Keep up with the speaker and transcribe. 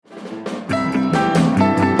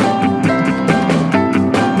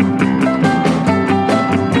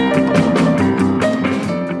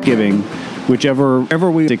whichever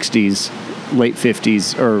we 60s, late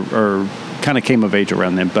 50s, or kind of came of age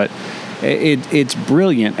around then. But it's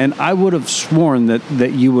brilliant, and I would have sworn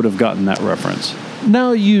that you would have gotten that reference.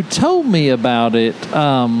 No, you told me about it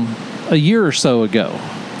a year or so ago.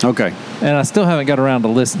 Okay. And I still haven't got around to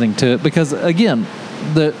listening to it because, again,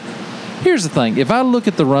 here's the thing. If I look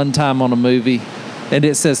at the runtime on a movie and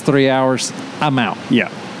it says 3 hours, I'm out.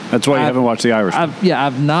 Yeah. That's why you haven't watched The Irishman.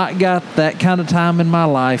 I've not got that kind of time in my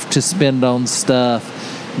life to spend on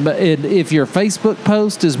stuff. But if your Facebook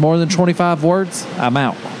post is more than 25 words, I'm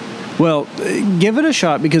out. Well, give it a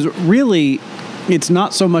shot, because really it's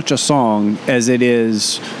not so much a song as it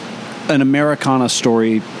is an Americana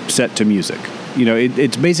story set to music. You know,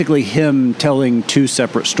 it's basically him telling two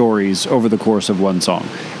separate stories over the course of one song.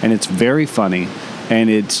 And it's very funny, and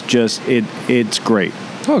it's just, it's great.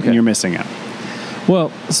 Okay. And you're missing out.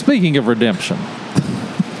 Well, speaking of redemption.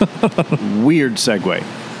 Weird segue.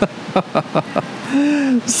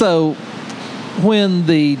 So, when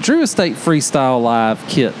the Drew Estate Freestyle Live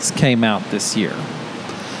kits came out this year,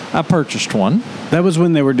 I purchased one. That was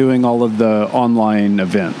when they were doing all of the online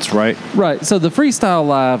events, right? Right. So the Freestyle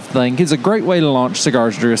Live thing is a great way to launch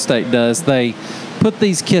cigars. Drew Estate does. They put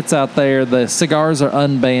these kits out there. The cigars are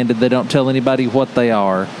unbanded. They don't tell anybody what they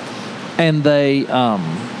are. And they,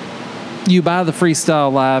 you buy the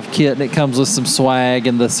Freestyle Live kit, and it comes with some swag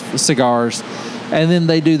and the cigars. And then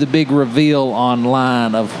they do the big reveal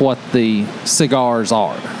online of what the cigars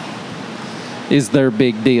are, is their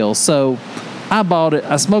big deal. So I bought it.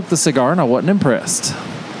 I smoked the cigar, and I wasn't impressed.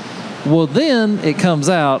 Well, then it comes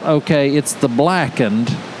out, okay, it's the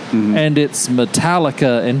Blackened, and it's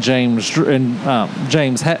Metallica and James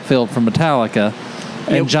Hetfield from Metallica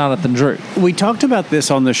and Jonathan Drew. We talked about this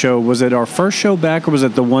on the show. Was it our first show back, or was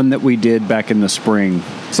it the one that we did back in the spring?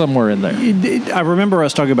 Somewhere in there. I remember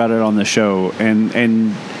us talking about it on the show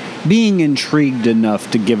and being intrigued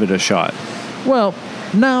enough to give it a shot. Well,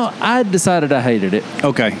 no, I decided I hated it.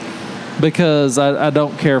 Okay. Because I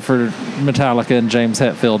don't care for Metallica and James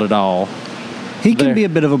Hetfield at all. He can be a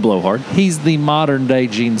bit of a blowhard. He's the modern-day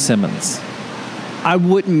Gene Simmons. I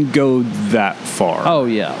wouldn't go that far. Oh,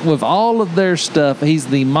 yeah. With all of their stuff, he's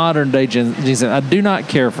the modern-day Gene Simmons. I do not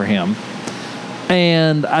care for him.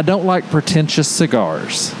 And I don't like pretentious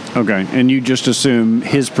cigars. Okay. And you just assume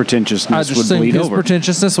his pretentiousness would bleed over. His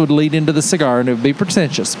pretentiousness would lead into the cigar, and it would be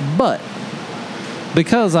pretentious. But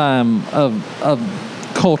because I'm a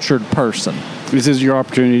cultured person. This is your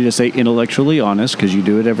opportunity to say intellectually honest, because you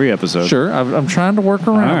do it every episode. Sure. I'm trying to work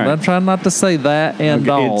around. Right. I'm trying not to say that and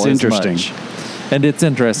all. It's interesting. Much. And it's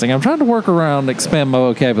interesting. I'm trying to work around, expand my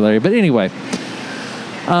vocabulary. But anyway,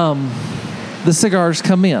 the cigars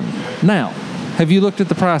come in. Now, have you looked at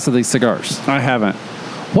the price of these cigars? I haven't.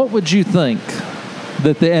 What would you think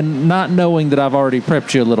and not knowing that I've already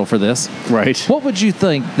prepped you a little for this. Right. What would you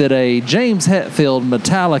think that a James Hetfield,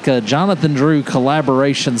 Metallica, Jonathan Drew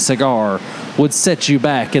collaboration cigar would set you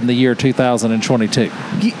back in the year 2022?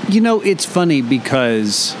 You know, it's funny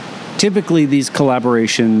because typically these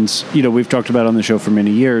collaborations, you know, we've talked about on the show for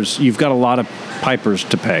many years, you've got a lot of pipers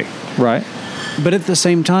to pay. Right. But at the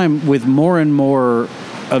same time, with more and more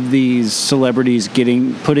of these celebrities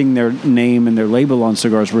putting their name and their label on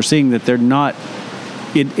cigars, we're seeing that they're not,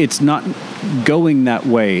 it's not going that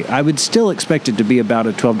way. I would still expect it to be about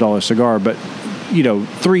a $12 cigar, but, you know,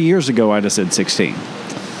 3 years ago I'd have said 16.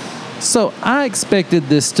 So I expected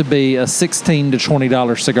this to be a $16 to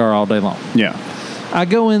 $20 cigar all day long. Yeah. I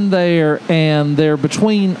go in there and they're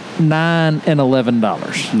between $9 and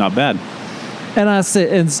 $11. Not bad. And I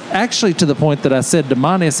said, and it's actually to the point that I said to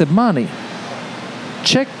Monty, I said, Monty,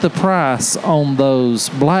 check the price on those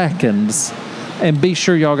Blackens and be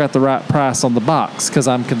sure y'all got the right price on the box, because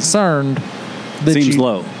I'm concerned that seems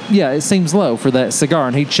low. Yeah, it seems low for that cigar.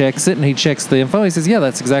 And he checks it and he checks the info. He says, yeah,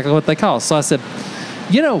 that's exactly what they cost. So I said,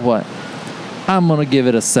 you know what? I'm going to give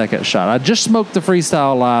it a second shot. I just smoked the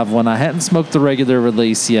Freestyle Live one. I hadn't smoked the regular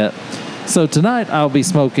release yet. So tonight I'll be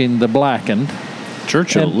smoking the Blackened.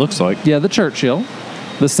 Churchill, it looks like. Yeah, the Churchill.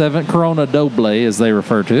 The 7 Corona Doble, as they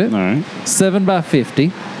refer to it. All right.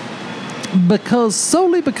 7x50.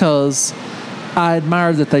 Solely because I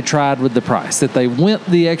admire that they tried with the price, that they went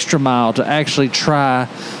the extra mile to actually try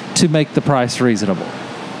to make the price reasonable.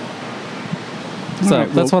 So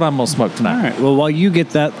that's what I'm going to smoke tonight. All right. Well, while you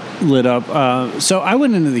get that lit up, so I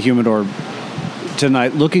went into the humidor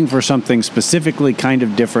tonight looking for something specifically kind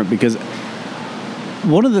of different, because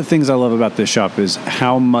one of the things I love about this shop is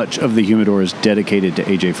how much of the humidor is dedicated to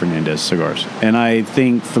AJ Fernandez cigars. And I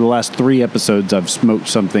think for the last 3 episodes, I've smoked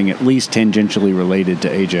something at least tangentially related to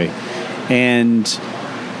AJ. And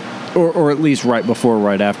or at least right before,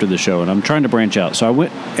 right after the show, and I'm trying to branch out. So I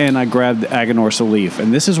went and I grabbed the Aganorsa Leaf,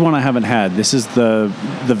 and this is one I haven't had. This is the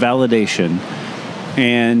Validation,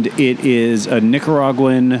 and it is a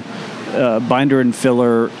Nicaraguan binder and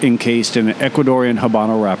filler encased in an Ecuadorian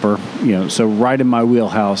Habano wrapper. So right in my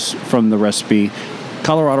wheelhouse from the recipe.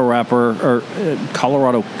 Colorado wrapper, or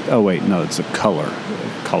Colorado. Oh wait, no, it's a color.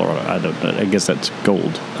 Colorado. I guess that's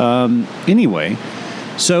gold. Anyway,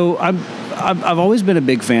 so I've always been a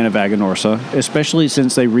big fan of Aganorsa, especially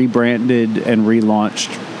since they rebranded and relaunched.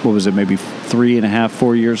 What was it? Maybe 3.5,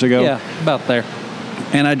 4 years ago. Yeah, about there.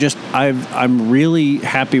 And I'm really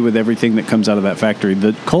happy with everything that comes out of that factory.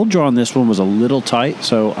 The cold draw on this one was a little tight,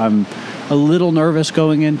 so I'm a little nervous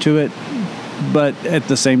going into it. But at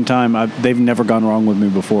the same time, they've never gone wrong with me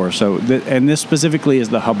before. So, and this specifically is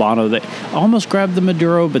the Habano. That almost grabbed the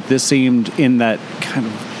Maduro, but this seemed in that kind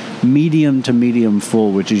of medium to medium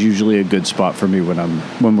full, which is usually a good spot for me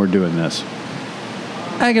when we're doing this.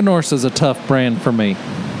 Aganorsa is a tough brand for me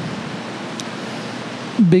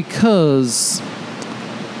because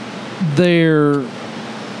they're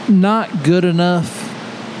not good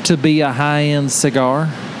enough to be a high-end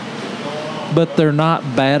cigar, but they're not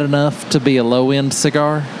bad enough to be a low-end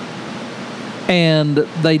cigar. And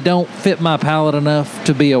they don't fit my palate enough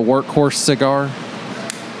to be a workhorse cigar.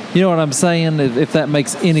 You know what I'm saying? If that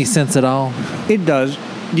makes any sense at all. It does.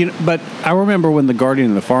 But I remember when the Guardian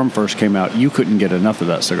of the Farm first came out, you couldn't get enough of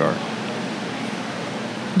that cigar.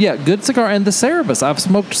 Yeah, good cigar. And the Cerebus. I've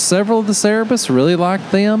smoked several of the Cerebus. Really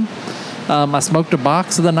like them. I smoked a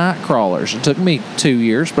box of the Night Crawlers. It took me 2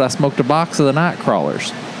 years, but I smoked a box of the Night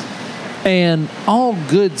Crawlers. And all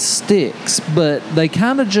good sticks, but they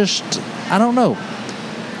kind of just, I don't know.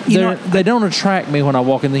 They don't attract me when I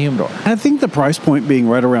walk in the humidor. I think the price point being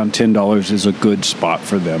right around $10 is a good spot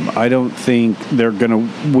for them. I don't think they're going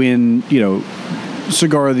to win,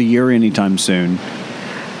 Cigar of the Year anytime soon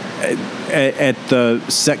at the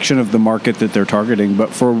section of the market that they're targeting.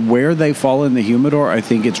 But for where they fall in the humidor, I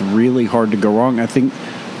think it's really hard to go wrong. I think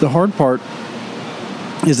the hard part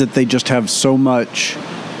is that they just have so much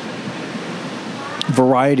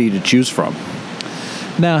variety to choose from.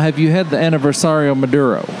 Now, have you had the Aniversario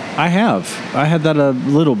Maduro? I have. I had that a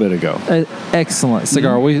little bit ago. Excellent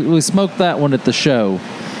cigar. Mm-hmm. We smoked that one at the show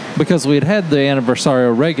because we had the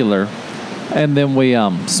Aniversario regular, and then we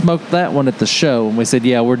smoked that one at the show, and we said,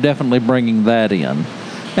 yeah, we're definitely bringing that in.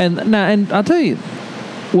 And I'll tell you,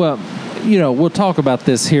 well, we'll talk about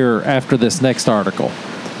this here after this next article.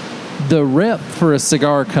 The rep for a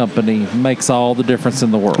cigar company makes all the difference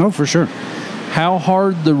in the world. Oh, for sure. How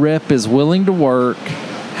hard the rep is willing to work,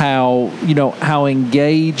 how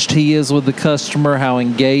engaged he is with the customer, how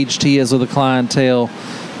engaged he is with the clientele,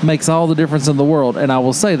 makes all the difference in the world. And I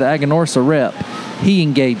will say the Aganorsa rep, he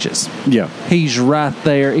engages. Yeah. He's right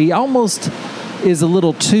there. He almost is a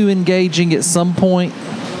little too engaging at some point.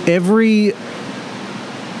 Every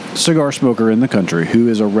cigar smoker in the country who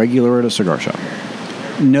is a regular at a cigar shop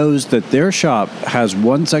knows that their shop has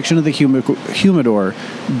one section of the humidor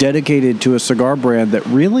dedicated to a cigar brand that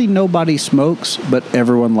really nobody smokes, but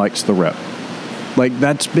everyone likes the rep. Like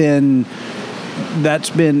that's been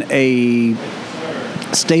a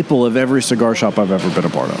staple of every cigar shop I've ever been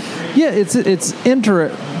a part of. Yeah, it's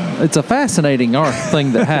a fascinating art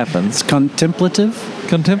thing that happens. It's contemplative.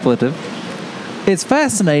 It's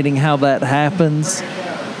fascinating how that happens.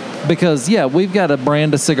 Because, yeah, we've got a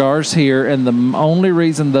brand of cigars here, and the only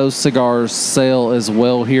reason those cigars sell as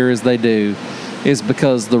well here as they do is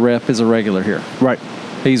because the rep is a regular here. Right.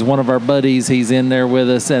 He's one of our buddies. He's in there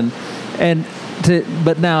with us.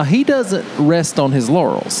 But now he doesn't rest on his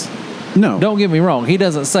laurels. No. Don't get me wrong. He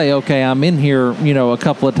doesn't say, okay, I'm in here, a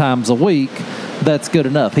couple of times a week. That's good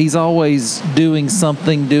enough. He's always doing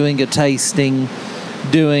something, doing a tasting,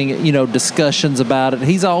 doing, discussions about it.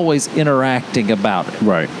 He's always interacting about it.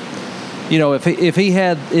 Right. If he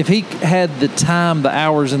had the time, the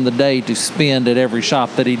hours in the day to spend at every shop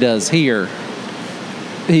that he does here,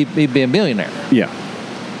 he'd be a millionaire. Yeah.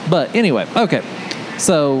 But anyway, okay.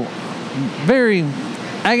 So, very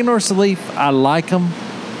Aganorsa Leaf, I like them,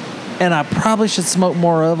 and I probably should smoke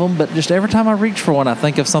more of them. But just every time I reach for one, I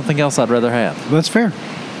think of something else I'd rather have. That's fair.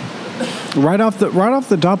 Right off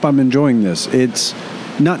the top, I'm enjoying this. It's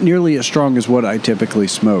not nearly as strong as what I typically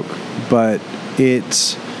smoke, but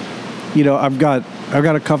it's. I've got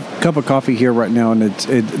a cup of coffee here right now, and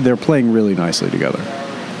they're playing really nicely together.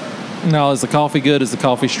 Now, is the coffee good? Is the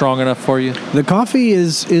coffee strong enough for you? The coffee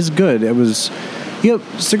is good. It was,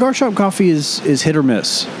 cigar shop coffee is hit or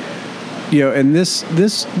miss. And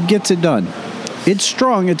this gets it done. It's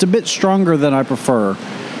strong. It's a bit stronger than I prefer.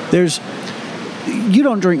 you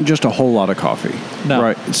don't drink just a whole lot of coffee. No.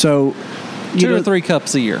 Right. So 2 or 3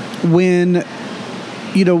 cups a year. When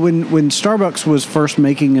Starbucks was first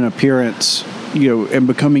making an appearance, and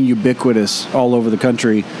becoming ubiquitous all over the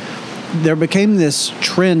country, there became this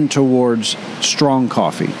trend towards strong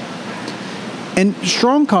coffee. And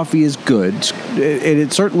strong coffee is good, and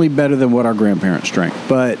it's certainly better than what our grandparents drank.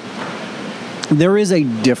 But there is a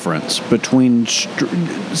difference between,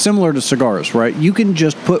 similar to cigars, right? You can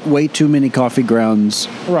just put way too many coffee grounds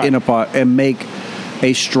in a pot and make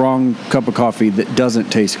a strong cup of coffee that doesn't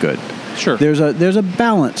taste good. Sure. There's a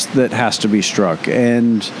balance that has to be struck,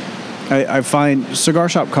 and I find cigar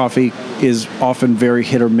shop coffee is often very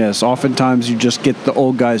hit or miss. Oftentimes you just get the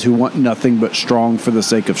old guys who want nothing but strong for the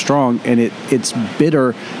sake of strong, and it's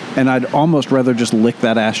bitter, and I'd almost rather just lick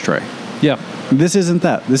that ashtray. Yeah. This isn't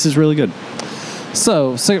that. This is really good.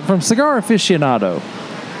 So from Cigar Aficionado,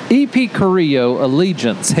 EP Carrillo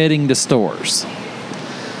Allegiance heading to stores.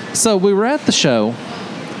 So we were at the show,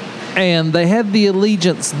 and they had the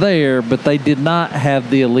Allegiance there, but they did not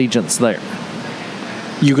have the Allegiance there.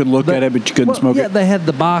 You could look at it, but you couldn't smoke it? Yeah, they had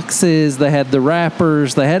the boxes, they had the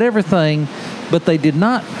wrappers, they had everything, but they did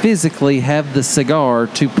not physically have the cigar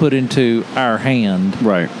to put into our hand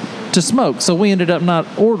to smoke. So we ended up not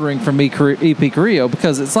ordering from EP Carrillo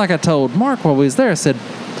because it's like I told Mark while we was there. I said,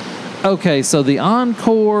 okay, so the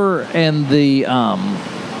Encore and the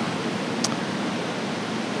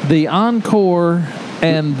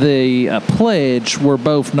Pledge were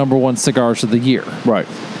both #1 cigars of the year. Right.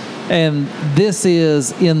 And this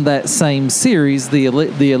is in that same series, the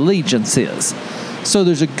Allegiance is. So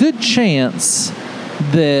there's a good chance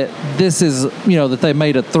that this is, that they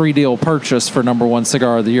made a 3-deal purchase for #1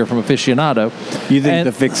 cigar of the year from Aficionado. You think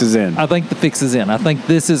the fix is in? I think the fix is in. I think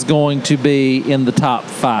this is going to be in the top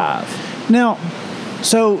 5. Now,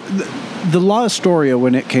 so the La Astoria,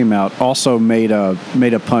 when it came out, also made a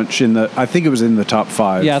punch I think it was in the top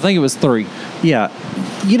 5. Yeah, I think it was 3. Yeah.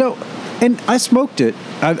 And I smoked it.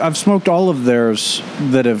 I've smoked all of theirs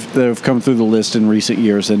that have come through the list in recent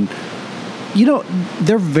years, and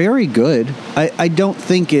they're very good. I don't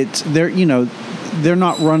think they're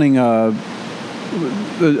not running a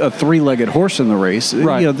 3-legged horse in the race.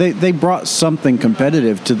 Right. They brought something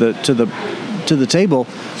competitive to the table.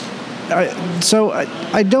 So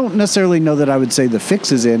I don't necessarily know that I would say the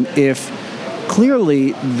fix is in if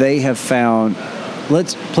clearly they have found.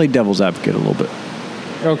 Let's play devil's advocate a little bit.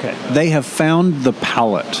 Okay. They have found the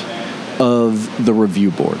palate of the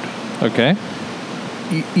review board. Okay.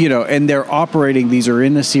 And they're operating, these are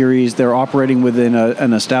in a series, they're operating within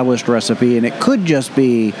an established recipe, and it could just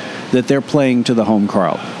be that they're playing to the home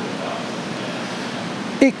crowd.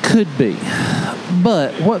 It could be.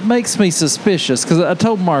 But what makes me suspicious, because I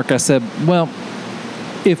told Mark, I said, well,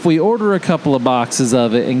 if we order a couple of boxes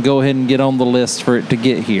of it and go ahead and get on the list for it to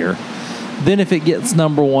get here, then if it gets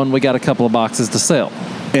 #1, we got a couple of boxes to sell.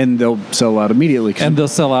 And they'll sell out immediately. And they'll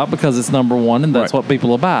sell out because it's #1, and that's what people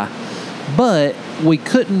will buy. But we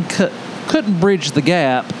couldn't bridge the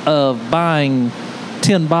gap of buying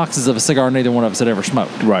 10 boxes of a cigar neither one of us had ever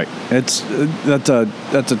smoked. Right. That's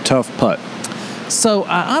a tough putt. So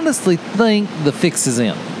I honestly think the fix is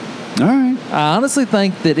in. All right. I honestly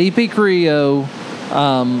think that EP Carrillo,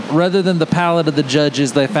 rather than the palate of the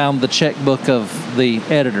judges, they found the checkbook of the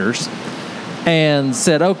editors and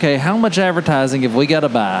said, okay, how much advertising have we got to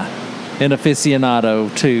buy in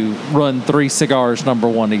Aficionado to run 3 cigars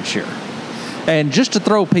 #1 each year? And just to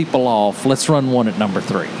throw people off, let's run one at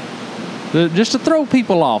 #3. Just to throw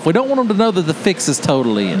people off. We don't want them to know that the fix is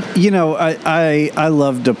totally in. I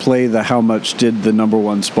love to play the how much did the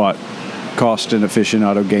 #1 spot cost an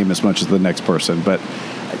Aficionado game as much as the next person. But,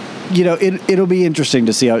 it'll be interesting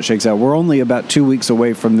to see how it shakes out. We're only about 2 weeks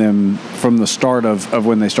away from the start of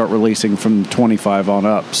when they start releasing from 25 on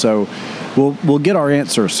up. So we'll get our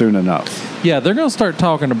answer soon enough. Yeah, they're going to start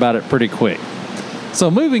talking about it pretty quick. So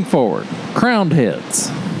moving forward, Crowned Heads.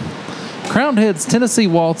 Crowned Heads Tennessee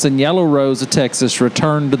Waltz and Yellow Rose of Texas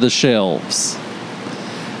returned to the shelves.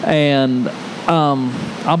 And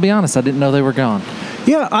I'll be honest, I didn't know they were gone.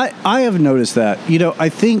 Yeah, I have noticed that. I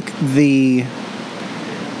think they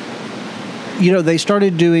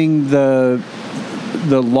started doing the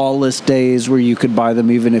lawless days where you could buy them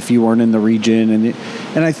even if you weren't in the region,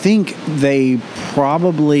 and I think they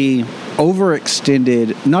probably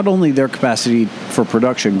overextended not only their capacity for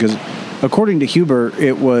production, because according to Huber,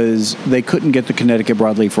 it was they couldn't get the Connecticut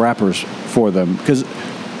broadleaf wrappers for them because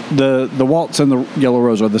the Waltz and the Yellow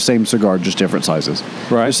Rose are the same cigar, just different sizes.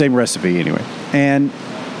 Right. The same recipe anyway.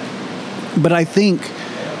 But I think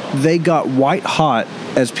they got white hot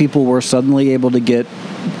as people were suddenly able to get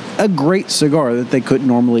a great cigar that they couldn't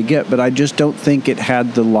normally get, but I just don't think it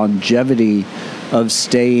had the longevity of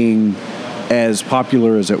staying as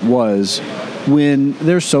popular as it was when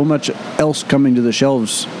there's so much else coming to the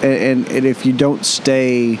shelves. And if you don't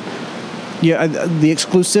stay... Yeah, the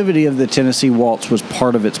exclusivity of the Tennessee Waltz was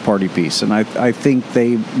part of its party piece, and I think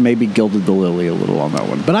they maybe gilded the lily a little on that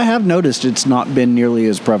one. But I have noticed it's not been nearly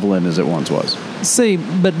as prevalent as it once was. See,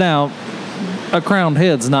 but now, a crowned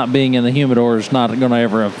head's not being in the humidor is not going to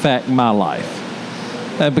ever affect my life,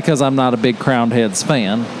 because I'm not a big crowned heads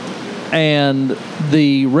fan. And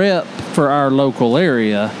the rep for our local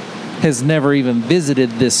area has never even visited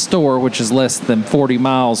this store, which is less than 40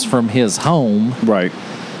 miles from his home. Right.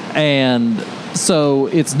 And so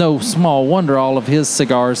it's no small wonder all of his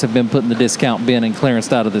cigars have been put in the discount bin and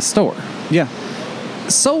clearanced out of this store. Yeah.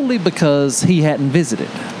 Solely because he hadn't visited.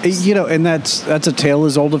 You know, and that's a tale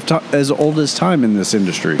as old as time in this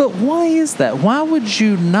industry. But why is that? Why would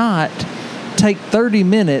you not take 30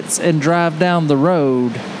 minutes and drive down the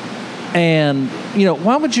road and, you know,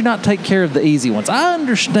 why would you not take care of the easy ones? I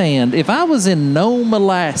understand if I was in Nome,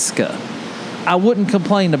 Alaska, I wouldn't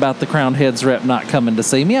complain about the crowned heads rep not coming to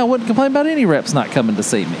see me. I wouldn't complain about any reps not coming to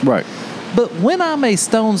see me. Right. But when I'm a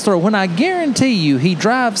stone's throw, when I guarantee you he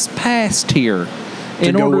drives past here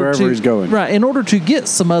to go wherever he's going. Right, in order to get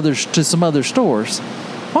some other stores,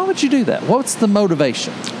 why would you do that? What's the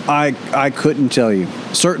motivation? I couldn't tell you.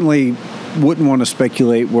 Certainly wouldn't want to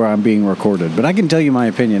speculate where I'm being recorded, but I can tell you my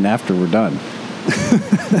opinion after we're done.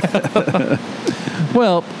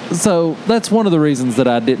 Well, so that's one of the reasons that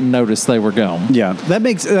I didn't notice they were gone. Yeah, that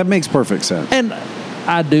makes perfect sense. And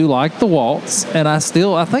I do like the Waltz, and I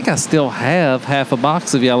think I still have half a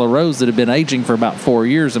box of Yellow Rose that have been aging for about 4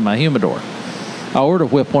 years in my humidor. I ought to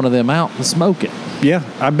whip one of them out and smoke it. Yeah,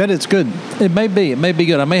 I bet it's good. It may be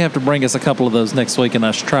good. I may have to bring us a couple of those next week and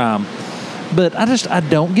us try them. But I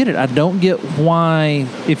don't get it. I don't get why,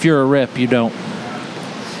 if you're a rep, you don't.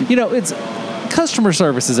 You know, it's customer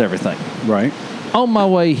service is everything. Right. On my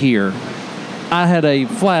way here, I had a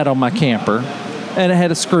flat on my camper, and it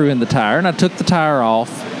had a screw in the tire, and I took the tire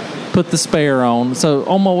off, put the spare on. So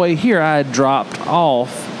on my way here, I had dropped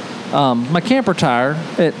off my camper tire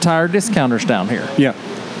at Tire Discounters down here. Yeah.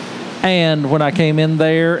 And when I came in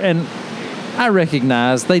there, and I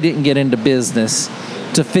recognized they didn't get into business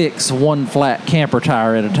to fix one flat camper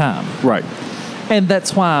tire at a time. Right. And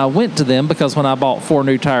that's why I went to them, because when I bought 4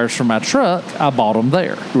 new tires for my truck, I bought them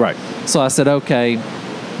there. Right. So I said, okay,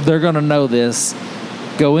 they're going to know this.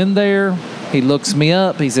 Go in there. He looks me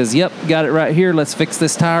up. He says, yep, got it right here. Let's fix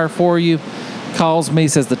this tire for you. Calls me,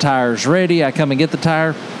 says the tire's ready. I come and get the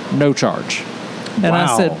tire. No charge. And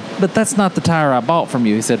wow. I said, but that's not the tire I bought from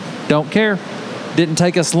you. He said, don't care. Didn't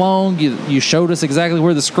take us long. You showed us exactly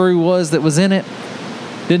where the screw was that was in it.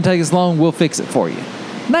 Didn't take us long. We'll fix it for you.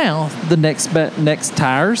 Now, the next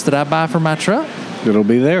tires that I buy for my truck, it'll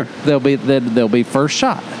be there. They'll be first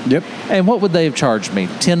shot. Yep. And what would they have charged me?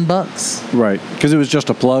 $10? Right. Because it was just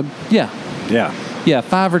a plug? Yeah. Yeah. Yeah,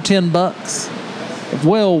 $5 or $10.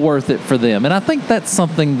 Well worth it for them. And I think that's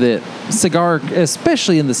something that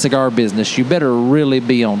especially in the cigar business, you better really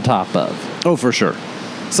be on top of. Oh, for sure.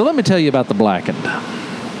 So let me tell you about the Blackened.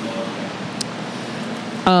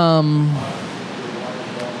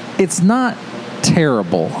 It's not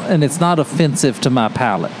terrible, and it's not offensive to my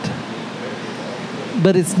palate,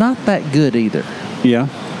 but it's not that good either. Yeah.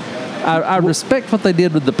 I respect what they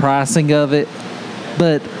did with the pricing of it,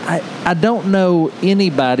 but I don't know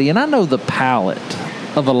anybody, and I know the palate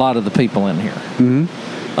of a lot of the people in here.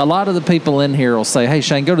 Mm-hmm. A lot of the people in here will say, hey,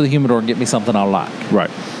 Shane, go to the humidor and get me something I like.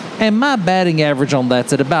 Right. And my batting average on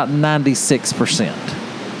that's at about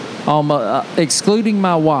 96%. Excluding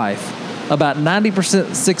my wife, about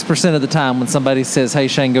 6% of the time when somebody says, hey,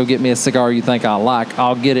 Shane, go get me a cigar you think I'll like,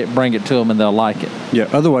 I'll get it, bring it to them, and they'll like it. Yeah,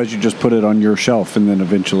 otherwise you just put it on your shelf, and then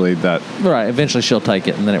eventually Right, eventually she'll take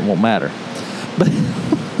it, and then it won't matter. But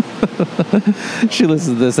she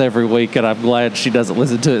listens to this every week, and I'm glad she doesn't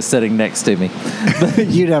listen to it sitting next to me.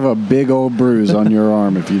 You'd have a big old bruise on your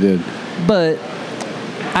arm if you did. But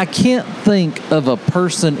I can't think of a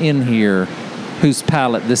person in here whose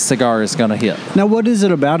palate this cigar is going to hit. Now, what is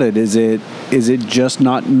it about it? Is it just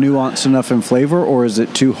not nuanced enough in flavor, or is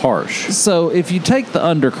it too harsh? So if you take the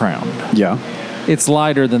Undercrown, yeah, it's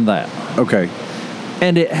lighter than that. Okay.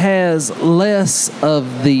 And it has less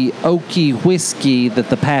of the oaky whiskey that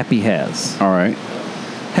the Pappy has. All right.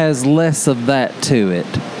 Has less of that to it.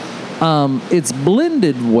 It's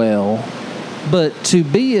blended well, but to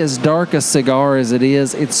be as dark a cigar as it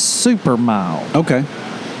is, it's super mild. Okay.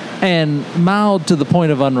 And mild to the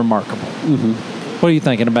point of unremarkable. Mm-hmm. What are you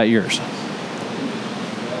thinking about yours?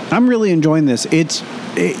 I'm really enjoying this.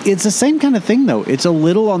 It's the same kind of thing, though. It's a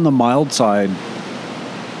little on the mild side.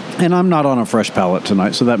 And I'm not on a fresh palate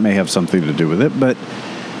tonight, so that may have something to do with it. But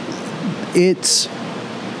it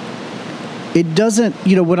doesn't,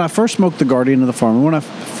 when I first smoked the Guardian of the Farmer, when I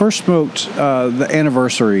first smoked the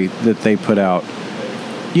Anniversary that they put out,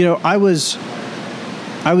 I was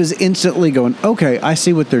instantly going, okay, I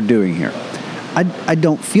see what they're doing here. I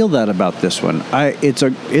don't feel that about this one. It's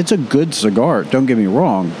a good cigar, don't get me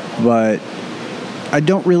wrong, but I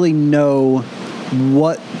don't really know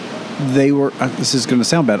what they were, this is going to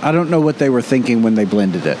sound bad, I don't know what they were thinking when they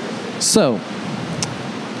blended it. So,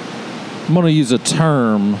 I'm going to use a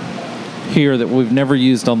term here that we've never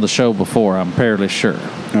used on the show before, I'm fairly sure.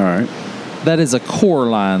 All right. That is a core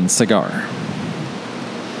line cigar.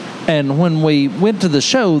 And when we went to the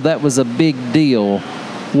show, that was a big deal,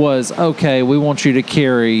 was, okay, we want you to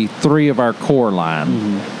carry 3 of our core line.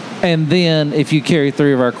 Mm-hmm. And then if you carry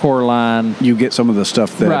 3 of our core line, you get some of the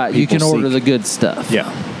stuff that right, you can order the good stuff. Yeah.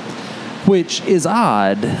 Which is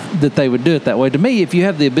odd that they would do it that way. To me, if you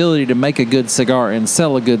have the ability to make a good cigar and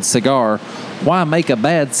sell a good cigar, why make a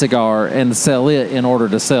bad cigar and sell it in order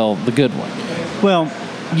to sell the good one? Well,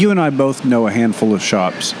 you and I both know a handful of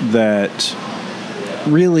shops that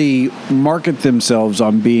really market themselves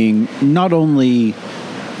on being not only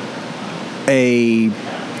a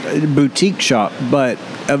boutique shop, but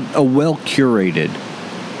a well-curated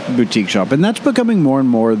boutique shop. And that's becoming more and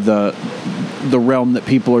more the realm that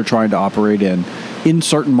people are trying to operate in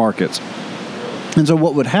certain markets. And so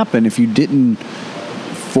what would happen if you didn't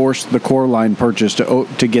force the core line purchase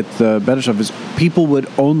to get the better stuff is people would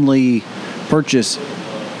only purchase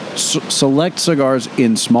select cigars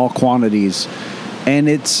in small quantities, and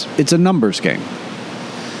it's a numbers game.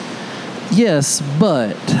 Yes,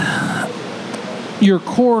 but your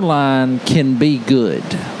core line can be good.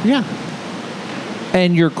 Yeah.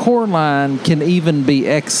 And your core line can even be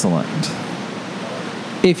excellent.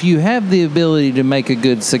 If you have the ability to make a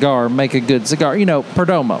good cigar, make a good cigar.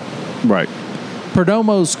 Perdomo. Right.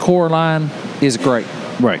 Perdomo's core line is great.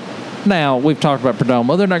 Right. Now, we've talked about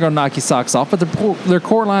Perdomo. They're not going to knock your socks off, but their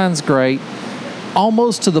core line's great,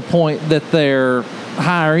 almost to the point that their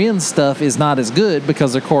higher-end stuff is not as good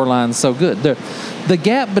because their core line's so good. The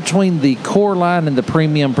gap between the core line and the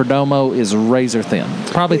premium Perdomo is razor thin,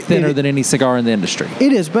 probably thinner than any cigar in the industry.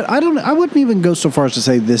 It is, but I wouldn't even go so far as to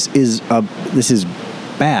say this is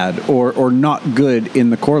bad or not good in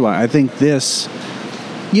the core line. I think this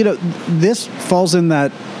falls in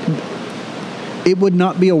that it would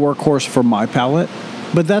not be a workhorse for my palate,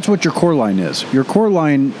 but that's what your core line is. Your core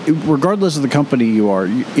line, regardless of the company you are,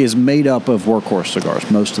 is made up of workhorse cigars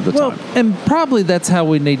most of the time. And probably that's how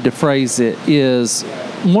we need to phrase it, is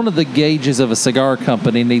one of the gauges of a cigar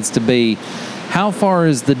company needs to be how far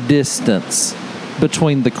is the distance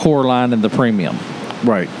between the core line and the premium.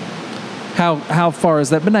 Right. How far is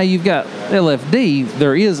that? But now you've got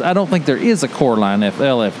LFD. I don't think there is a core line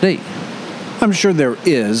LFD. I'm sure there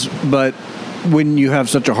is, but when you have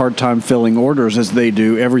such a hard time filling orders as they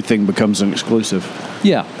do, everything becomes an exclusive.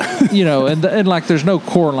 Yeah. and like there's no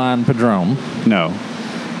core line Padron. No.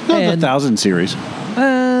 Not the 1000 series.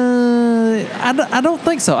 I don't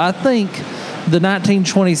think so. I think the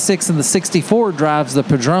 1926 and the 64 drives the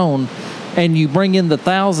Padron, and you bring in the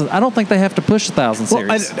 1000. I don't think they have to push the 1000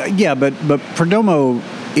 series. But Perdomo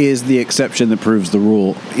is the exception that proves the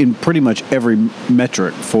rule in pretty much every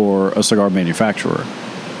metric for a cigar manufacturer.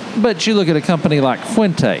 But you look at a company like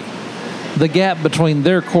Fuente, the gap between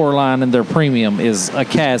their core line and their premium is a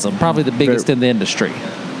chasm, probably the biggest in the industry.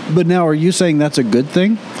 But now, are you saying that's a good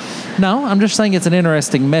thing? No, I'm just saying it's an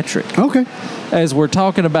interesting metric. Okay. As we're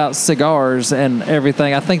talking about cigars and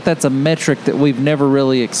everything, I think that's a metric that we've never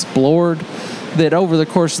really explored, that over the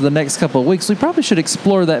course of the next couple of weeks, we probably should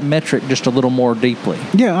explore that metric just a little more deeply.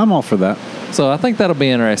 Yeah, I'm all for that. So I think that'll be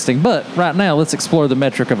interesting. But right now, let's explore the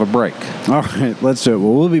metric of a break. All right, let's do it.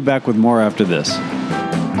 Well, we'll be back with more after this.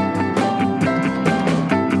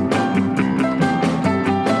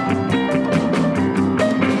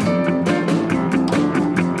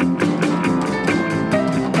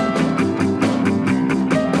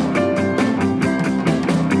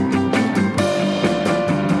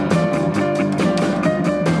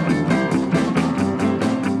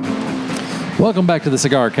 Welcome back to the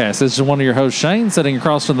CigarCast. This is one of your hosts, Shane, sitting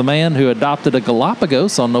across from the man who adopted a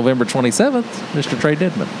Galapagos on November 27th, Mr. Trey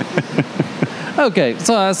Dedman. Okay,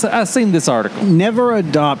 so I seen this article. Never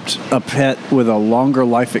adopt a pet with a longer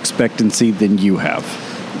life expectancy than you have.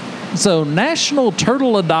 So National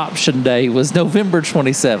Turtle Adoption Day was November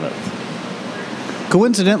 27th.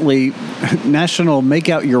 Coincidentally, National Make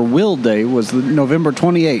Out Your Will Day was November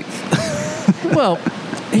 28th. Well,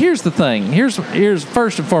 here's the thing. Here's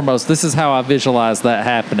first and foremost, this is how I visualize that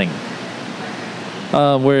happening.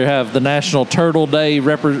 We have the National Turtle Day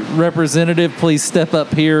representative. Please step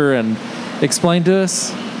up here and explain to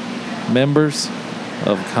us. Members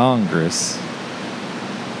of Congress,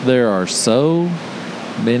 there are so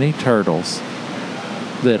many turtles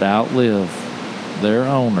that outlive their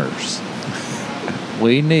owners.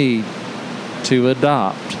 We need to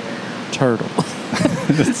adopt turtle.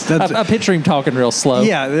 I picture him talking real slow.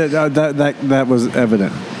 Yeah, that was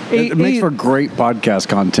evident. It makes for great podcast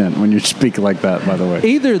content when you speak like that, by the way.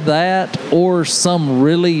 Either that or some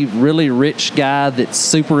really, really rich guy that's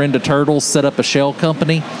super into turtles set up a shell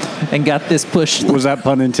company and got this pushed. Was that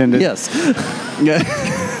pun intended? Yes.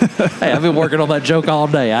 Hey, I've been working on that joke all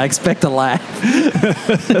day. I expect to laugh.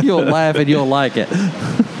 You'll laugh and you'll like it.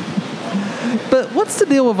 But what's the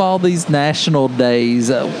deal with all these national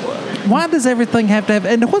days? Why does everything have to have...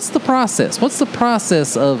 And what's the process? What's the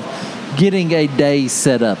process of getting a day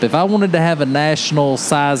set up? If I wanted to have a national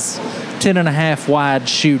size 10.5 wide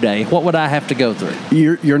shoe day, what would I have to go through?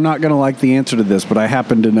 You're not going to like the answer to this, but I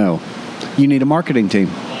happen to know. You need a marketing team.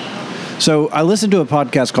 So I listened to a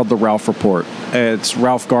podcast called The Ralph Report. It's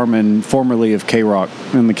Ralph Garman, formerly of K-Rock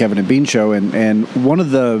and the Kevin and Bean Show, and one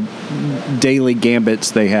of the daily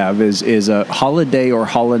gambits they have is a holiday or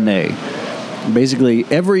holiday. Basically,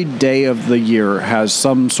 every day of the year has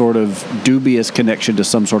some sort of dubious connection to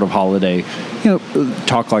some sort of holiday.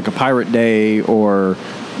 Talk Like a Pirate Day, or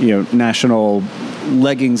National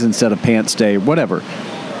Leggings Instead of Pants Day, whatever.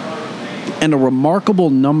 And a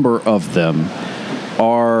remarkable number of them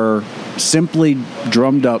are simply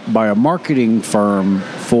drummed up by a marketing firm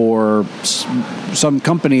for some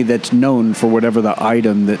company that's known for whatever the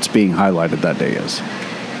item that's being highlighted that day is.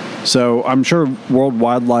 So I'm sure World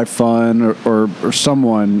Wildlife Fund or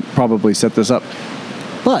someone probably set this up.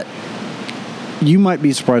 But you might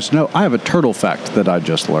be surprised to know I have a turtle fact that I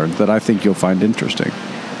just learned that I think you'll find interesting.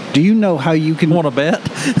 Do you know how you can... Want to bet?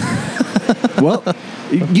 Well,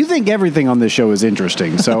 you think everything on this show is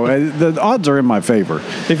interesting, so the odds are in my favor.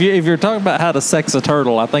 If you're talking about how to sex a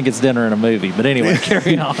turtle, I think it's dinner in a movie. But anyway,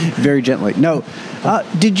 carry on. Very gently. No.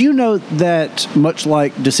 Did you know that, much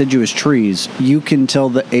like deciduous trees, you can tell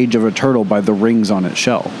the age of a turtle by the rings on its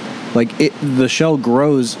shell? Like, the shell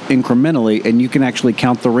grows incrementally, and you can actually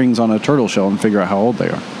count the rings on a turtle shell and figure out how old they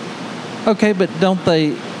are. Okay, but don't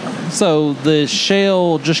they... So the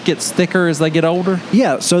shell just gets thicker as they get older?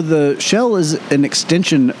 Yeah, so the shell is an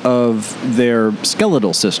extension of their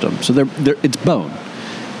skeletal system. So it's bone.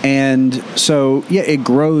 And so, yeah, it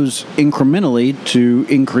grows incrementally to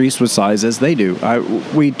increase with size as they do.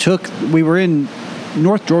 We were in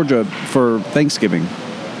North Georgia for Thanksgiving.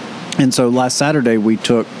 And so last Saturday we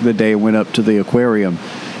took the day and went up to the aquarium.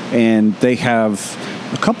 And they have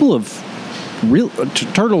a couple of real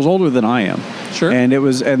turtles older than I am. Sure. And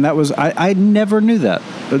I never knew that.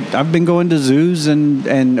 I've been going to zoos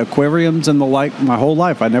and aquariums and the like my whole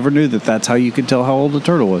life. I never knew that that's how you could tell how old a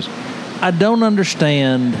turtle was. I don't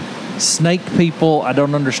understand snake people. I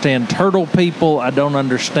don't understand turtle people. I don't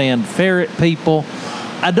understand ferret people.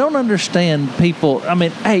 I don't understand people. I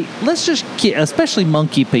mean, hey, let's just especially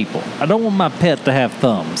monkey people. I don't want my pet to have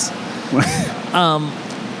thumbs.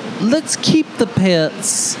 Let's keep the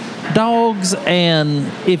pets... dogs, and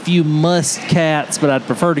if you must, cats, but I'd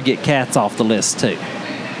prefer to get cats off the list too.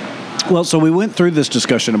 Well, so we went through this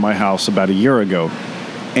discussion in my house about a year ago,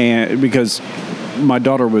 and because my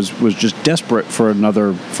daughter was just desperate for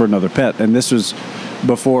another pet, and this was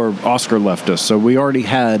before Oscar left us, so we already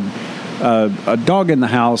had a dog in the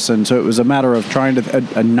house, and so it was a matter of trying to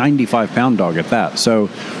a 95-pound dog at that. So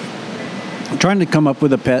trying to come up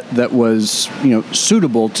with a pet that was,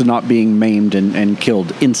 suitable to not being maimed and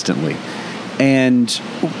killed instantly. And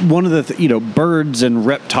one of the, birds and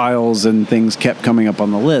reptiles and things kept coming up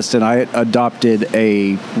on the list. And I adopted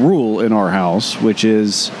a rule in our house, which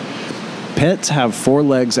is pets have 4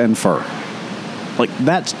 legs and fur. Like,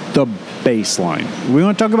 that's the baseline. We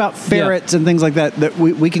want to talk about ferrets and things like that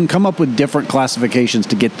we can come up with different classifications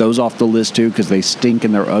to get those off the list too, because they stink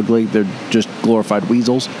and they're ugly. They're just glorified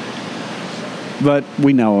weasels. But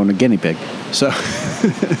we now own a guinea pig, so...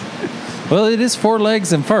 Well, it is 4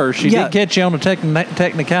 legs and fur. She did catch you on a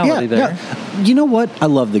technicality there. Yeah. You know what? I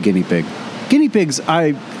love the guinea pig. Guinea pigs,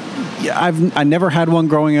 I never had one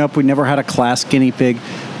growing up. We never had a class guinea pig,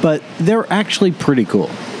 but they're actually pretty cool.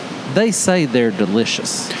 They say they're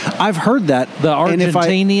delicious. I've heard that. The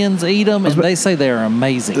Argentinians eat them, and they say they're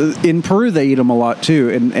amazing. In Peru, they eat them a lot, too.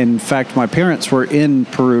 And in fact, my parents were in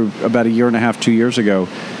Peru about 1.5 years, 2 years ago,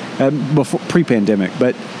 before pre-pandemic.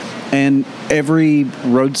 And every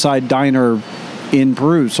roadside diner in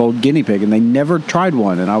Peru sold guinea pig, and they never tried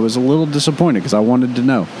one, and I was a little disappointed because I wanted to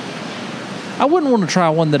know. I wouldn't want to try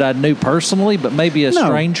one that I knew personally, but maybe a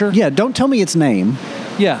stranger. Yeah, don't tell me its name.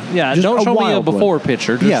 Yeah. Just Don't show me a wild one. before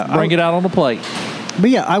picture. Just bring it out on the plate. But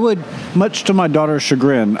yeah, I would, much to my daughter's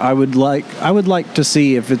chagrin, I would like to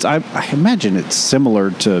see if it's. I imagine it's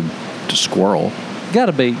similar to squirrel.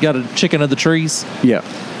 Got a chicken of the trees. Yeah.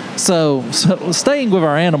 So staying with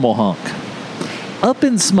our animal hunk. Up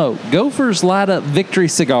in smoke, gophers light up victory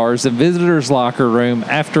cigars in visitors' locker room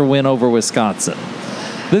after win over Wisconsin.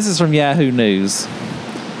 This is from Yahoo News.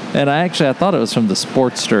 And I thought it was from the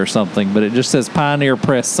Sportster or something, but it just says Pioneer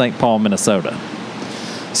Press, St. Paul, Minnesota.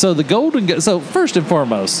 So so first and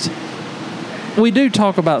foremost, we do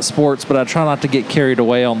talk about sports, but I try not to get carried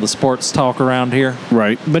away on the sports talk around here.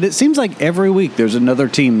 Right. But it seems like every week there's another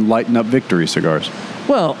team lighting up victory cigars.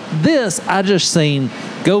 Well, I just seen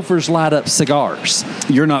gophers light up cigars.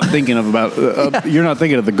 You're not thinking of you're not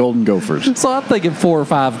thinking of the golden gophers. So I'm thinking 4 or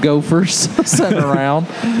 5 gophers sitting around,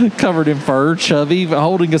 covered in fur, chubby,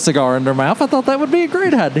 holding a cigar in their mouth. I thought that would be a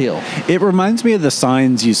great idea. It reminds me of the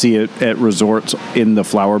signs you see at resorts in the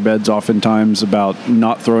flower beds oftentimes about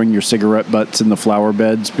not throwing your cigarette butts in the flower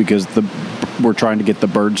beds because we're trying to get the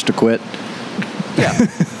birds to quit. Yeah.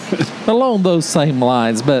 Along those same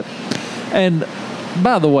lines. And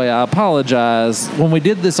by the way, I apologize. When we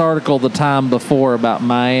did this article the time before about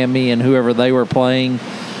Miami and whoever they were playing,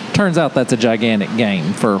 turns out that's a gigantic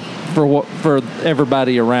game for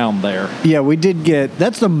everybody around there. Yeah, we did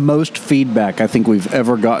that's the most feedback I think we've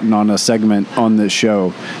ever gotten on a segment on this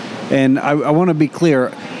show. And I want to be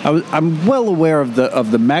clear, I'm well aware of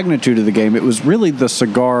the magnitude of the game. It was really the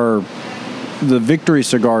victory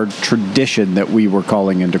cigar tradition that we were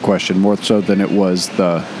calling into question more so than it was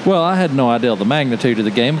the... Well, I had no idea the magnitude of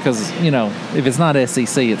the game because, if it's not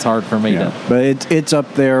SEC, it's hard for me to... But it's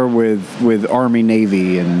up there with Army,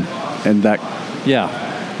 Navy, and that...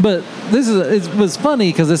 Yeah. But it was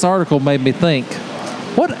funny because this article made me think,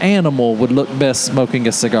 what animal would look best smoking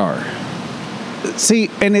a cigar?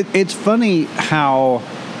 See, and it's funny how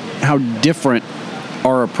different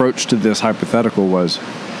our approach to this hypothetical was.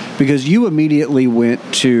 Because you immediately went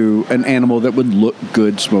to an animal that would look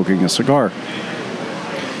good smoking a cigar.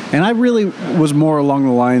 And I really was more along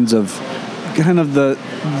the lines of kind of the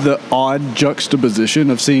odd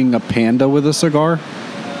juxtaposition of seeing a panda with a cigar.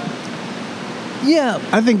 Yeah,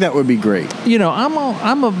 I think that would be great.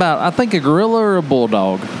 I think a gorilla or a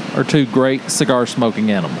bulldog are 2 great cigar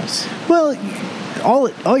smoking animals. Well,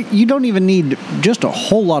 you don't even need just a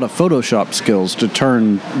whole lot of Photoshop skills to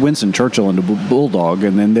turn Winston Churchill into bulldog,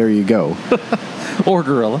 and then there you go. Or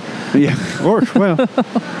gorilla. Yeah. Or well.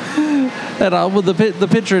 And with the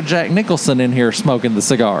picture of Jack Nicholson in here smoking the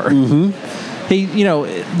cigar. Mm-hmm. He,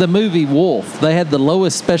 the movie Wolf, they had the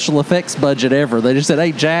lowest special effects budget ever. They just said,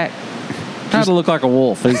 "Hey, Jack, try to look like a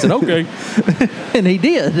wolf." And he said, "Okay," and he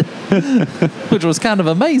did, which was kind of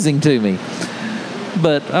amazing to me.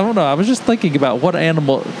 But I don't know. I was just thinking about what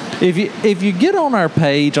animal. If you get on our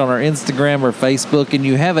page on our Instagram or Facebook and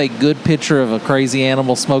you have a good picture of a crazy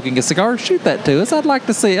animal smoking a cigar, shoot that to us. I'd like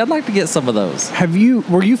to see. I'd like to get some of those.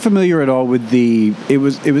 Were you familiar at all with it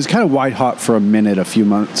was kind of white hot for a minute a few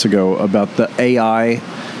months ago about the AI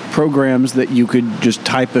programs that you could just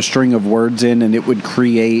type a string of words in and it would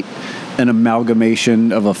create an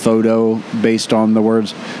amalgamation of a photo based on the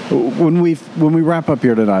words. When we wrap up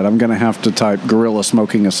here tonight, I'm going to have to type gorilla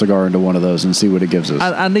smoking a cigar into one of those and see what it gives us.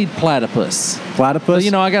 I need platypus. Platypus?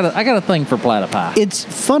 But, I got a thing for platypi. It's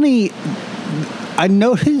funny. I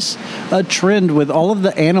notice a trend with all of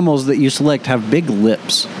the animals that you select have big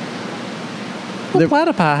lips. Well,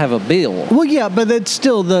 platypi have a bill. Well, yeah, but it's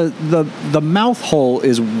still the mouth hole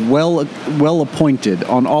is well appointed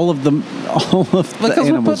on all of the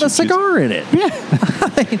because we're putting a cigar in it. Yeah,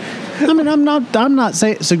 I mean, I'm not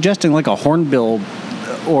suggesting like a hornbill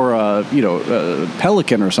or a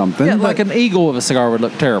pelican or something. Yeah, like an eagle with a cigar would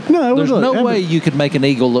look terrible. No, there's no way you could make an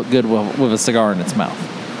eagle look good with a cigar in its mouth.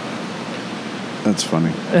 That's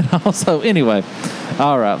funny. And also, anyway,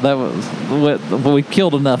 all right, we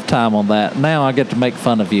killed enough time on that. Now I get to make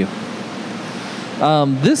fun of you.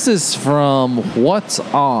 This is from What's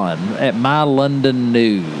On at My London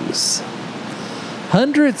News.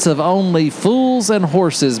 Hundreds of only Fools and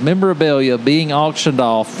Horses memorabilia being auctioned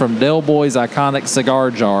off from Del Boy's iconic cigar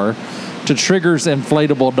jar to Trigger's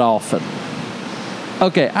inflatable dolphin.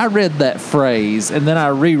 Okay, I read that phrase, and then I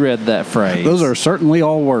reread that phrase. Those are certainly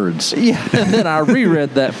all words. Yeah, and then I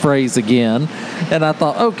reread that phrase again, and I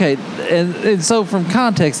thought, okay, and so from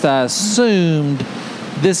context, I assumed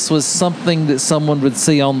this was something that someone would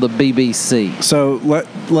see on the BBC. So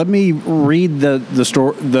let me read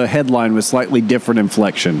the headline with slightly different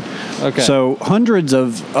inflection. Okay. So hundreds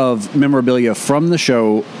of memorabilia from the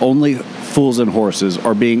show, Only Fools and Horses,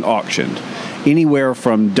 are being auctioned. Anywhere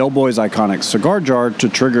from Del Boy's iconic cigar jar to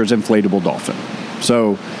Trigger's inflatable dolphin.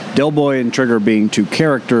 So Del Boy and Trigger being two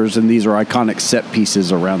characters, and these are iconic set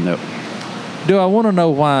pieces around them. Do I want to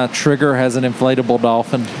know why Trigger has an inflatable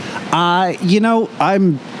dolphin?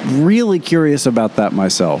 I'm really curious about that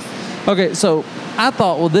myself. Okay, so I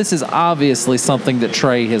thought, well, this is obviously something that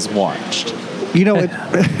Trey has watched.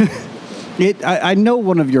 I know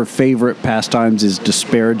one of your favorite pastimes is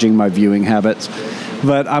disparaging my viewing habits,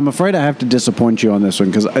 but I'm afraid I have to disappoint you on this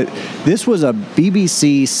one because this was a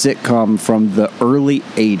BBC sitcom from the early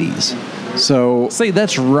 80s. So see,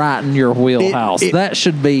 that's right in your wheelhouse. That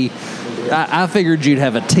should be. I figured you'd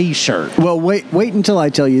have a T-shirt. Well, wait until I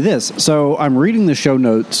tell you this. So I'm reading the show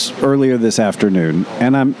notes earlier this afternoon,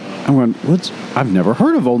 and I'm going, I've never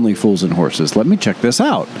heard of Only Fools and Horses. Let me check this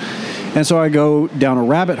out. And so I go down a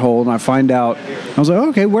rabbit hole, and I find out, I was like,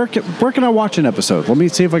 okay, where can I watch an episode? Let me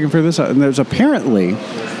see if I can figure this out. And there's apparently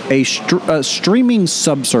a streaming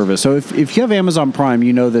subservice. So if you have Amazon Prime,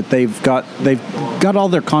 you know that they've got all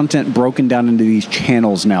their content broken down into these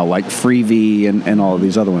channels now, like Freevee and all of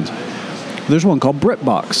these other ones. There's one called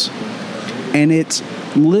BritBox, and it's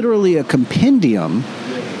literally a compendium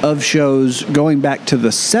of shows going back to the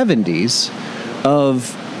 70s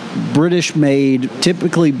of British-made,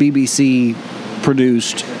 typically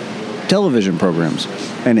BBC-produced television programs.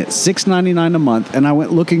 And it's $6.99 a month, and I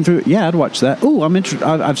went looking through it. Yeah, I'd watch that. Oh, I'm interested.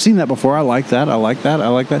 I've seen that before. I like that.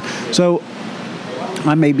 So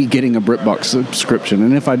I may be getting a BritBox subscription,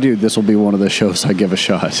 and if I do, this will be one of the shows I give a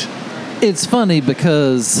shot. It's funny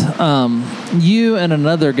because you and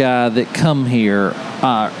another guy that come here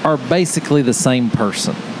are basically the same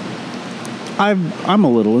person. I'm a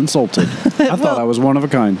little insulted. I thought I was one of a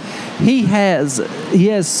kind. He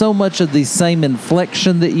has so much of the same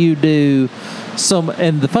inflection that you do.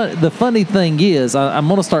 And the funny thing is, I'm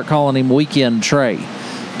going to start calling him Weekend Trey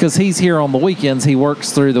because he's here on the weekends. He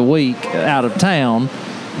works through the week out of town.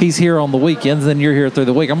 He's here on the weekends, and you're here through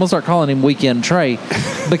the week. I'm going to start calling him Weekend Trey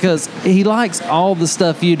because he likes all the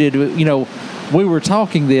stuff you did. We were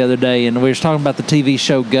talking the other day, and we were talking about the TV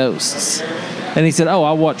show Ghosts. And he said,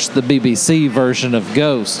 I watched the BBC version of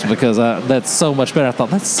Ghost because that's so much better. I thought,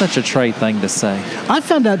 that's such a Trey thing to say. I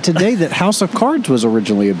found out today that House of Cards was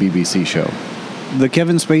originally a BBC show. The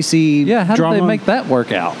Kevin Spacey how drama. did they make that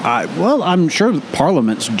work out? I'm sure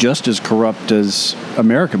Parliament's just as corrupt as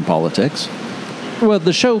American politics. Well,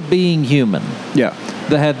 the show Being Human. Yeah.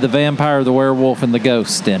 That had the vampire, the werewolf, and the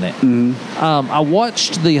ghost in it. Mm-hmm. I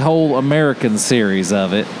watched the whole American series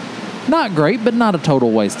of it. Not great, but not a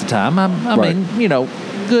total waste of time. I mean,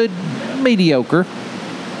 good, mediocre.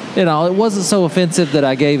 It wasn't so offensive that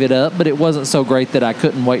I gave it up, but it wasn't so great that I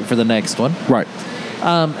couldn't wait for the next one. Right.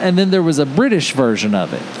 And then there was a British version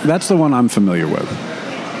of it. That's the one I'm familiar with.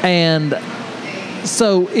 And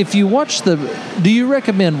so if you watch do you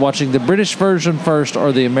recommend watching the British version first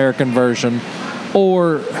or the American version,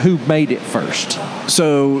 or who made it first?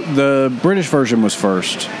 So the British version was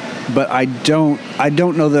first, but I don't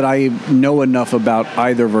know that I know enough about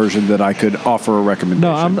either version that I could offer a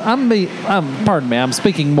recommendation. No, pardon me, I'm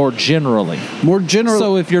speaking more generally.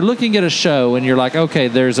 So if you're looking at a show and you're like, okay,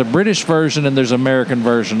 there's a British version and there's an American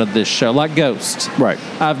version of this show, like Ghosts. Right.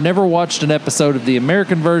 I've never watched an episode of the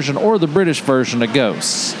American version or the British version of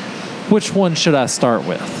Ghosts. Which one should I start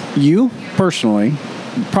with? You, personally,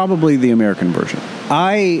 probably the American version.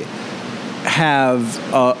 I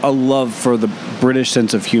have a love for the British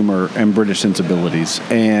sense of humor and British sensibilities,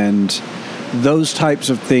 and those types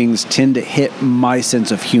of things tend to hit my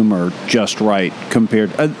sense of humor just right compared.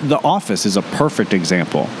 The Office is a perfect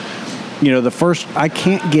example. I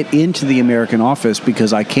can't get into the American Office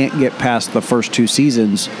because I can't get past the first two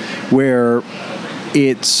seasons where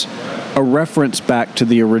it's a reference back to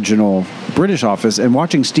the original British Office, and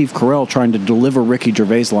watching Steve Carell trying to deliver Ricky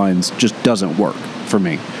Gervais lines just doesn't work for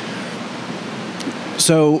me.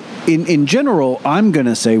 So in general, I'm going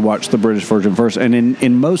to say watch the British version first, and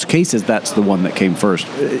in most cases, that's the one that came first.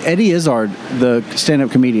 Eddie Izzard, the stand-up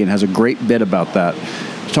comedian, has a great bit about that,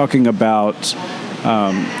 talking about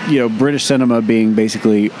British cinema being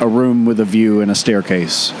basically a room with a view and a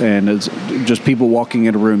staircase, and it's just people walking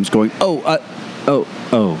into rooms going, oh.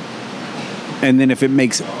 And then if it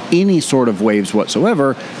makes any sort of waves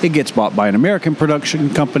whatsoever, it gets bought by an American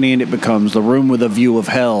production company, and it becomes the room with a view of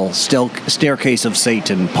hell, staircase of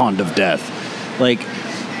Satan, pond of death.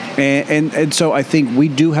 And so I think we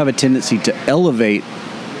do have a tendency to elevate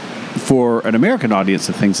for an American audience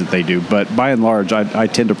the things that they do, but by and large, I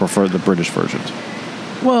tend to prefer the British versions.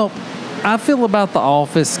 Well, I feel about The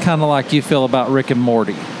Office kind of like you feel about Rick and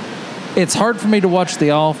Morty. It's hard for me to watch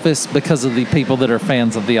The Office because of the people that are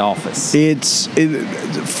fans of The Office.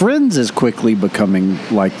 Friends is quickly becoming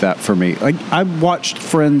like that for me. Like, I watched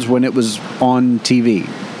Friends when it was on TV.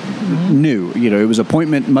 New, it was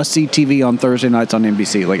appointment must-see TV on Thursday nights on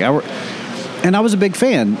NBC. And I was a big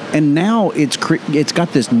fan. And now it's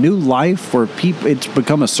got this new life where it's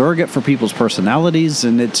become a surrogate for people's personalities,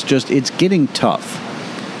 and it's getting tough.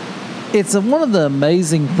 It's one of the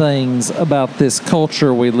amazing things about this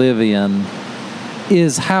culture we live in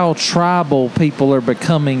is how tribal people are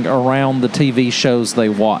becoming around the TV shows they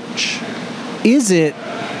watch. Is it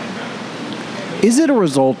a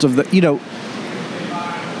result of the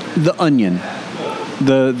Onion,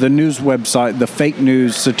 the news website, the fake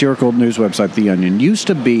news, satirical news website, The Onion, used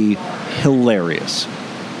to be hilarious.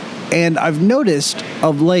 And I've noticed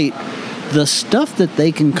of late, the stuff that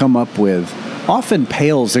they can come up with often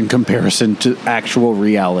pales in comparison to actual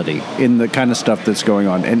reality in the kind of stuff that's going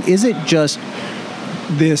on. And is it just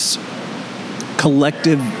this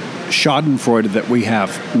collective schadenfreude that we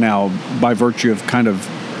have now by virtue of kind of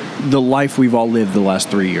the life we've all lived the last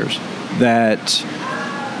 3 years, that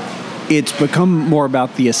it's become more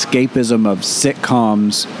about the escapism of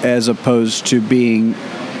sitcoms as opposed to being,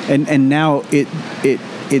 and now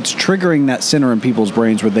it's triggering that center in people's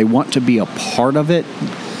brains where they want to be a part of it.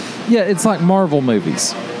 Yeah, it's like Marvel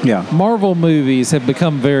movies. Yeah. Marvel movies have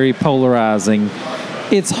become very polarizing.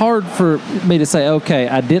 It's hard for me to say, okay,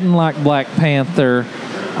 I didn't like Black Panther.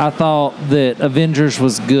 I thought that Avengers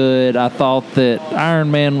was good. I thought that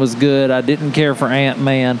Iron Man was good. I didn't care for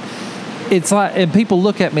Ant-Man. It's like, and people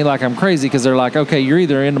look at me like I'm crazy because they're like, okay, you're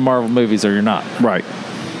either into Marvel movies or you're not. Right.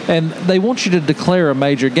 And they want you to declare a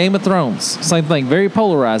major. Game of Thrones, same thing, very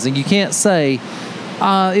polarizing. You can't say,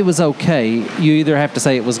 it was okay. You either have to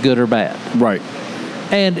say it was good or bad. Right.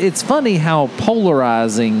 And it's funny how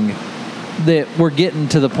polarizing that we're getting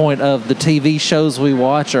to the point of the TV shows we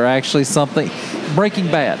watch are actually something. Breaking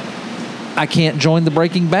Bad. I can't join the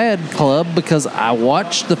Breaking Bad club because I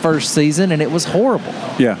watched the first season and it was horrible.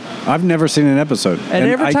 Yeah. I've never seen an episode. And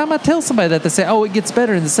every time I tell somebody that, they say, oh, it gets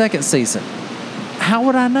better in the second season. How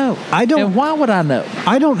would I know? And why would I know?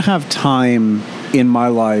 I don't have time in my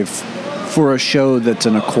life for a show that's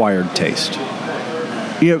an acquired taste.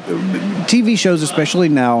 TV shows, especially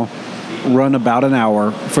now, run about an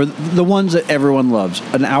hour for the ones that everyone loves.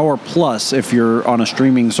 An hour plus if you're on a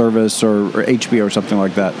streaming service or HBO or something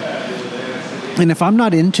like that. And if I'm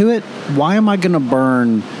not into it, why am I going to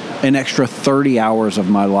burn an extra 30 hours of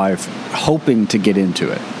my life hoping to get into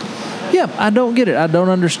it? Yeah, I don't get it. I don't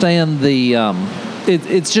understand the...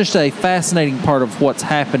 It's just a fascinating part of what's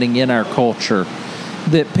happening in our culture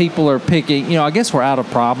that people are picking. I guess we're out of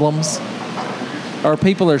problems. Or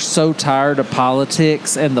people are so tired of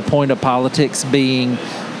politics, and the point of politics being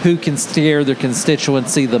who can scare their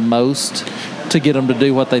constituency the most to get them to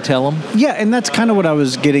do what they tell them. Yeah, and that's kind of what I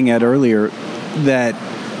was getting at earlier, that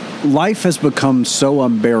life has become so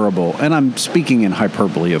unbearable, and I'm speaking in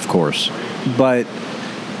hyperbole, of course, but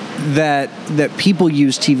that people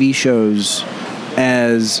use TV shows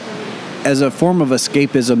as a form of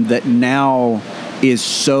escapism that now is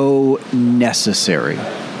so necessary,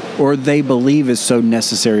 or they believe is so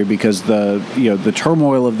necessary because the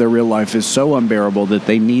turmoil of their real life is so unbearable that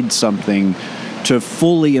they need something to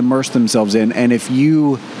fully immerse themselves in. And if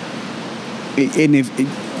you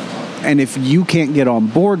can't get on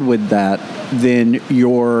board with that, then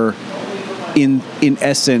you're in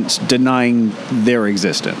essence denying their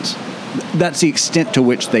existence. That's the extent to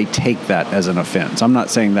which they take that as an offense. I'm not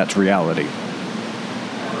saying that's reality.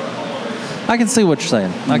 I can see what you're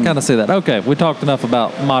saying. I kind of see that. Okay, we talked enough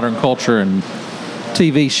about modern culture and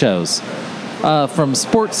TV shows. From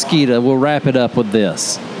Sportskeeda, we'll wrap it up with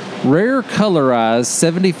this. Rare colorized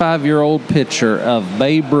 75-year-old picture of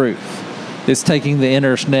Babe Ruth is taking the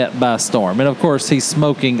internet by storm. And, of course, he's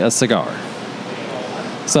smoking a cigar.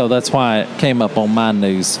 So that's why it came up on my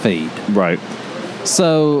news feed. Right.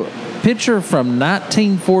 So, picture from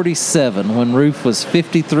 1947 when Ruth was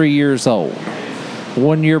 53 years old.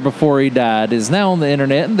 1 year before he died, is now on the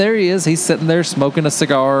internet, and there he is. He's sitting there smoking a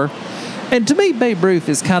cigar. And to me, Babe Ruth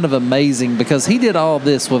is kind of amazing because he did all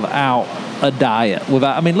this without a diet.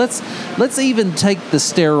 Let's even take the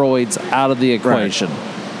steroids out of the equation. Right.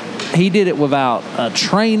 He did it without a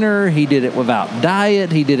trainer. He did it without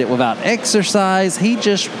diet. He did it without exercise. He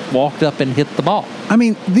just walked up and hit the ball. I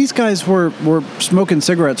mean, these guys were smoking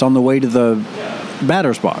cigarettes on the way to the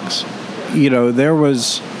batter's box. There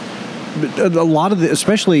was a lot of the,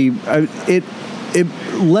 especially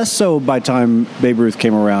less so by the time Babe Ruth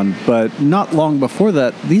came around, but not long before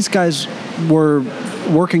that, these guys were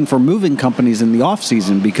working for moving companies in the off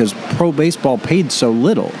season because pro baseball paid so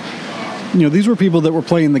little. These were people that were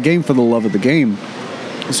playing the game for the love of the game.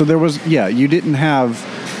 So there was, you didn't have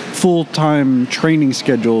full-time training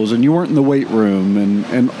schedules, and you weren't in the weight room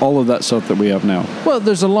and all of that stuff that we have now. Well,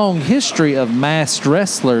 there's a long history of masked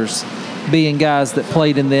wrestlers being guys that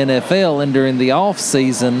played in the NFL, and during the off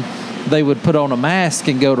season, they would put on a mask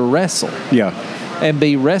and go to wrestle. Yeah. And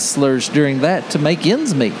be wrestlers during that to make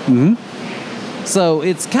ends meet. Mm-hmm. So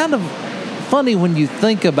it's kind of funny when you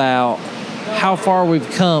think about how far we've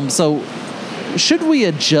come. So should we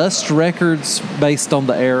adjust records based on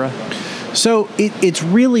the era? So it's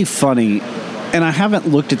really funny, and I haven't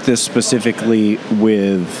looked at this specifically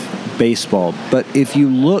with baseball, but if you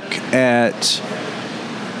look at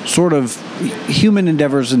sort of human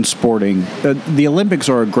endeavors in sporting, the Olympics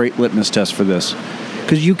are a great litmus test for this,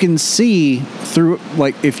 because you can see through,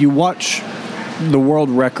 like, if you watch the world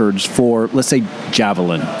records for, let's say,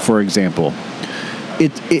 javelin, for example,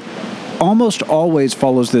 it almost always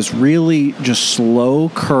follows this really just slow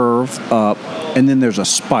curve up, and then there's a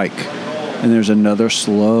spike, and there's another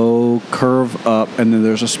slow curve up, and then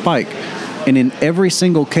there's a spike. And in every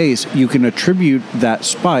single case, you can attribute that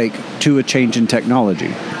spike to a change in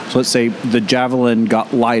technology. So let's say the javelin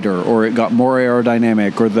got lighter, or it got more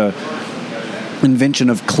aerodynamic, or the invention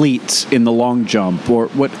of cleats in the long jump, or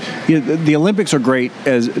what. The Olympics are great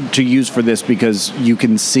to use for this because you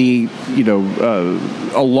can see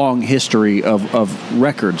a long history of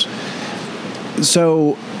records.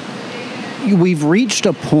 So we've reached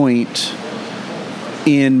a point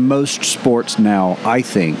in most sports now, I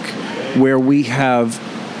think, where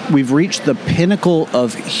we've reached the pinnacle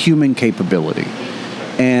of human capability,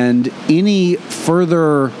 and any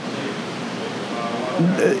further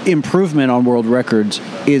improvement on world records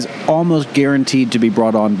is almost guaranteed to be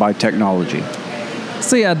brought on by technology.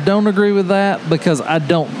 See, I don't agree with that, because I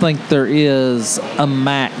don't think there is a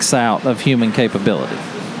max out of human capability.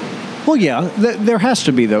 Well, yeah, there has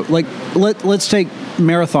to be, though. Like, let's take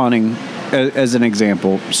marathoning as an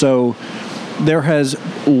example. So there has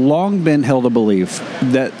long been held a belief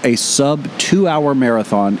that a sub 2-hour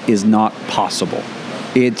marathon is not possible.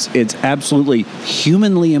 It's absolutely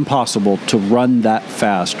humanly impossible to run that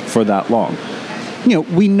fast for that long.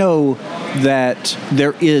 We know that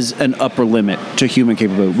there is an upper limit to human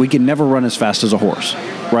capability. We can never run as fast as a horse,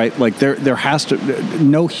 right? Like there has to,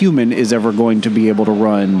 no human is ever going to be able to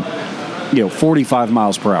run, 45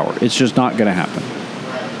 miles per hour. It's just not going to happen.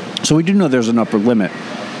 So we do know there's an upper limit.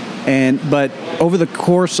 But over the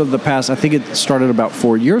course of the past, I think it started about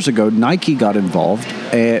 4 years ago, Nike got involved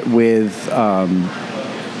with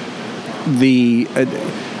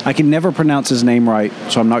I can never pronounce his name right,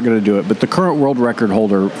 so I'm not going to do it, but the current world record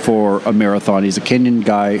holder for a marathon, he's a Kenyan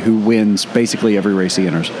guy who wins basically every race he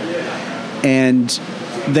enters. And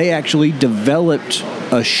they actually developed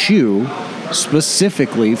a shoe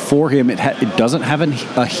specifically for him. It doesn't have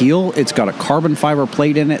a heel. It's got a carbon fiber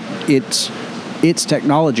plate in it. It's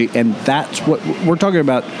technology, and that's what we're talking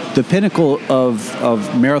about, the pinnacle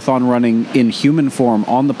of marathon running in human form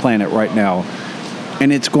on the planet right now.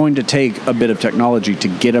 And it's going to take a bit of technology to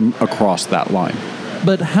get them across that line.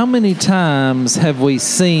 But how many times have we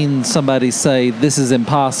seen somebody say this is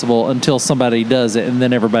impossible until somebody does it, and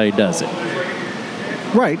then everybody does it?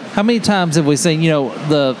 Right. How many times have we seen, you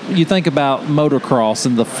think about motocross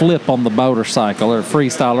and the flip on the motorcycle or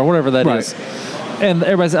freestyle or whatever that is. And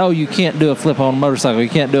everybody says, oh, you can't do a flip on a motorcycle. You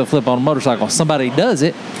can't do a flip on a motorcycle. Somebody does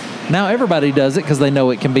it. Now everybody does it because they know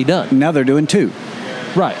it can be done. Now they're doing two.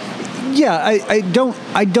 Right. Yeah, I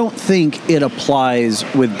don't think it applies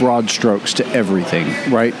with broad strokes to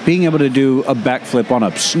everything, right? Being able to do a backflip on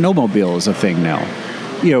a snowmobile is a thing now,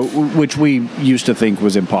 which we used to think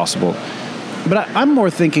was impossible. But I'm more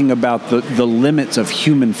thinking about the limits of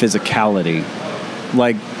human physicality,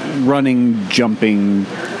 like running, jumping.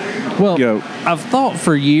 Well, I've thought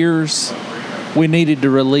for years we needed to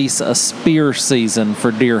release a spear season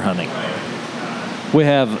for deer hunting. We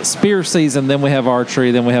have spear season, then we have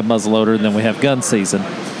archery, then we have muzzleloader, and then we have gun season.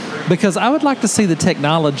 Because I would like to see the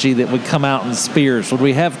technology that would come out in spears. Would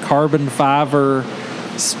we have carbon fiber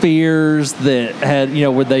spears that had,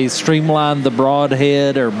 would they streamline the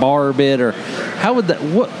broadhead or barb it, or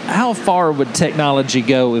how far would technology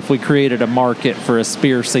go if we created a market for a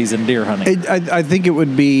spear season deer hunting? I think it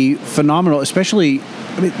would be phenomenal, especially,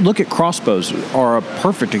 look at crossbows are a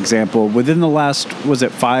perfect example. Within the last,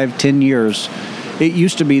 5-10 years, It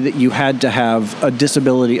used to be that you had to have a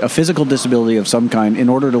disability, a physical disability of some kind, in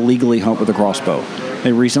order to legally hunt with a crossbow.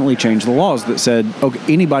 They recently changed the laws that said,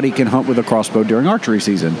 okay, anybody can hunt with a crossbow during archery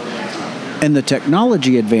season. And the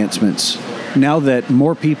technology advancements, now that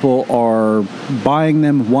more people are buying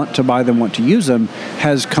them, want to buy them, want to use them,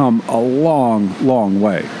 has come a long, long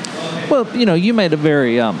way. Well, you made a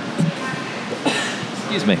very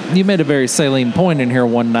you made a very salient point in here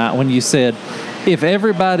one night when you said, if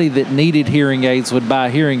everybody that needed hearing aids would buy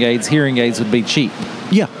hearing aids would be cheap.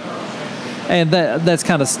 Yeah. And that's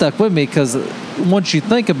kind of stuck with me, because once you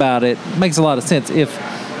think about it, it makes a lot of sense. If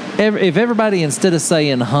everybody, instead of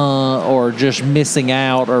saying or just missing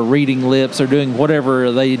out or reading lips or doing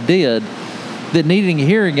whatever they did, that needing a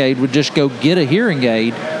hearing aid would just go get a hearing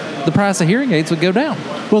aid, the price of hearing aids would go down.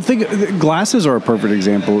 Well, glasses are a perfect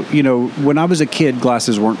example. When I was a kid,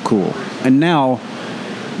 glasses weren't cool. And now,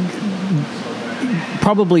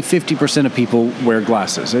 probably 50% of people wear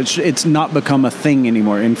glasses. It's not become a thing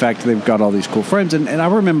anymore. In fact, they've got all these cool frames. And I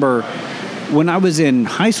remember when I was in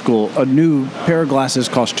high school, a new pair of glasses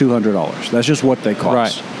cost $200. That's just what they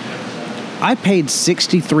cost. Right. I paid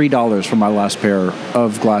 $63 for my last pair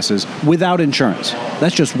of glasses without insurance.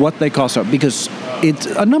 That's just what they cost up, because it's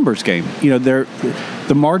a numbers game.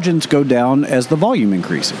 The margins go down as the volume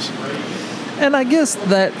increases. And I guess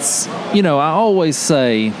that's, I always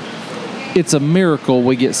say it's a miracle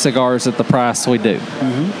we get cigars at the price we do.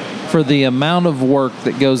 Mm-hmm. For the amount of work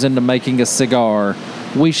that goes into making a cigar,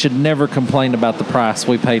 we should never complain about the price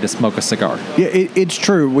we pay to smoke a cigar. Yeah, it's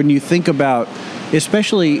true. When you think about,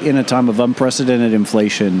 especially in a time of unprecedented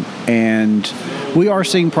inflation, and we are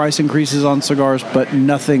seeing price increases on cigars, but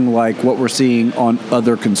nothing like what we're seeing on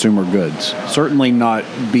other consumer goods. Certainly not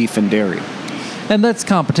beef and dairy. And that's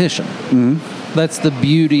competition. Mm-hmm. That's the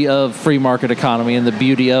beauty of free market economy and the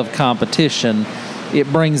beauty of competition.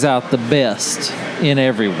 It brings out the best in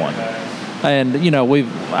everyone. And,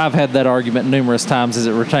 I've had that argument numerous times as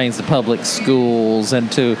it pertains to public schools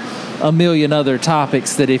and to a million other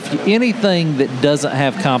topics, that anything that doesn't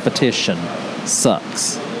have competition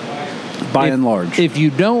sucks. By and large. If you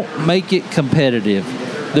don't make it competitive,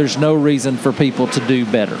 there's no reason for people to do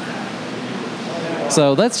better.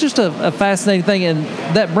 So that's just a fascinating thing, and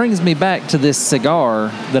that brings me back to this cigar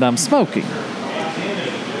that I'm smoking.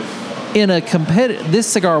 This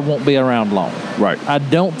cigar won't be around long. Right. I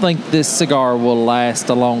don't think this cigar will last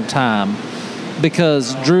a long time,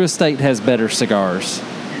 because Drew Estate has better cigars.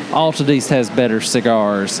 Altadis has better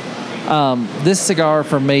cigars. This cigar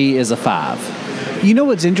for me is a 5. You know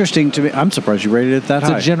what's interesting to me? I'm surprised you rated it that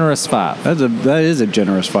high. It's a generous 5. That is a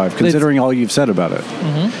generous 5, considering all you've said about it.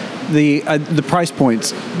 Mm-hmm. The price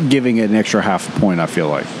point's giving it an extra half a point, I feel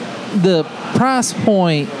like. The price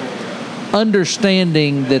point,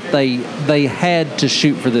 understanding that they had to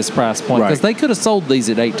shoot for this price point, because they could have sold these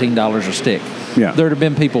at $18 a stick. Yeah. There'd have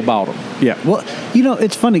been people bought them. Yeah. Well,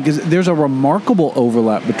 it's funny because there's a remarkable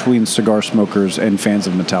overlap between cigar smokers and fans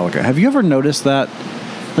of Metallica. Have you ever noticed that?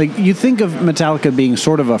 Like, you think of Metallica being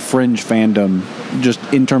sort of a fringe fandom just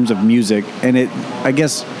in terms of music, and I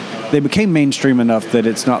guess they became mainstream enough that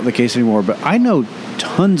it's not the case anymore. But I know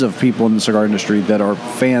tons of people in the cigar industry that are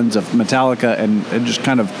fans of Metallica and just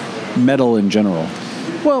kind of metal in general.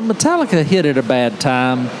 Well, Metallica hit at a bad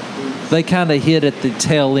time. They kind of hit at the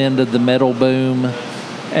tail end of the metal boom,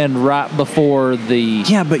 and right before the...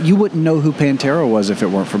 Yeah, but you wouldn't know who Pantera was if it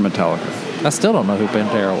weren't for Metallica. I still don't know who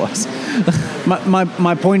Pantera was.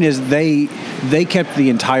 my point is they kept the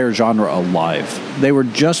entire genre alive. They were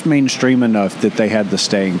just mainstream enough that they had the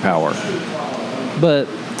staying power. But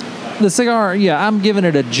the cigar, I'm giving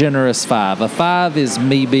it a generous 5. A 5 is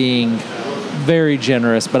me being very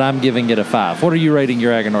generous, but I'm giving it a 5. What are you rating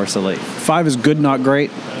your Aganorsa Leaf? 5 is good, not great?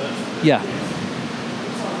 Yeah.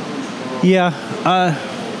 Yeah.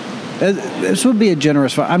 This would be a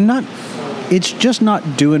generous 5. It's just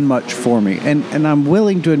not doing much for me. And I'm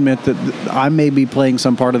willing to admit that I may be playing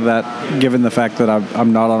some part of that, given the fact that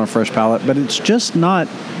I'm not on a fresh palate, but it's just not...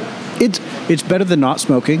 It's better than not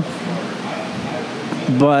smoking,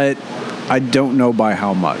 but I don't know by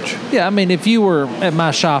how much. Yeah, I mean, if you were at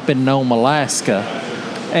my shop in Nome, Alaska,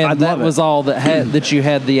 and that was all that you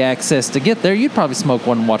had the access to get there, you'd probably smoke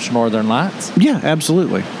one and watch Northern Lights. Yeah,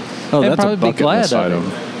 absolutely. Oh, and that's probably a bucket list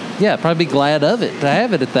item. Yeah, probably be glad of it, to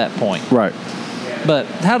have it at that point. Right. But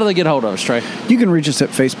how do they get hold of us, Trey? You can reach us at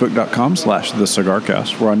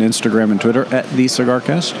facebook.com/thecigarcast. We're on Instagram and Twitter at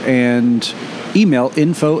thecigarcast, and email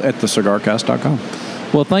info@thecigarcast.com.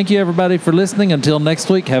 Well, thank you, everybody, for listening. Until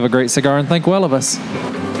next week, have a great cigar and think well of us.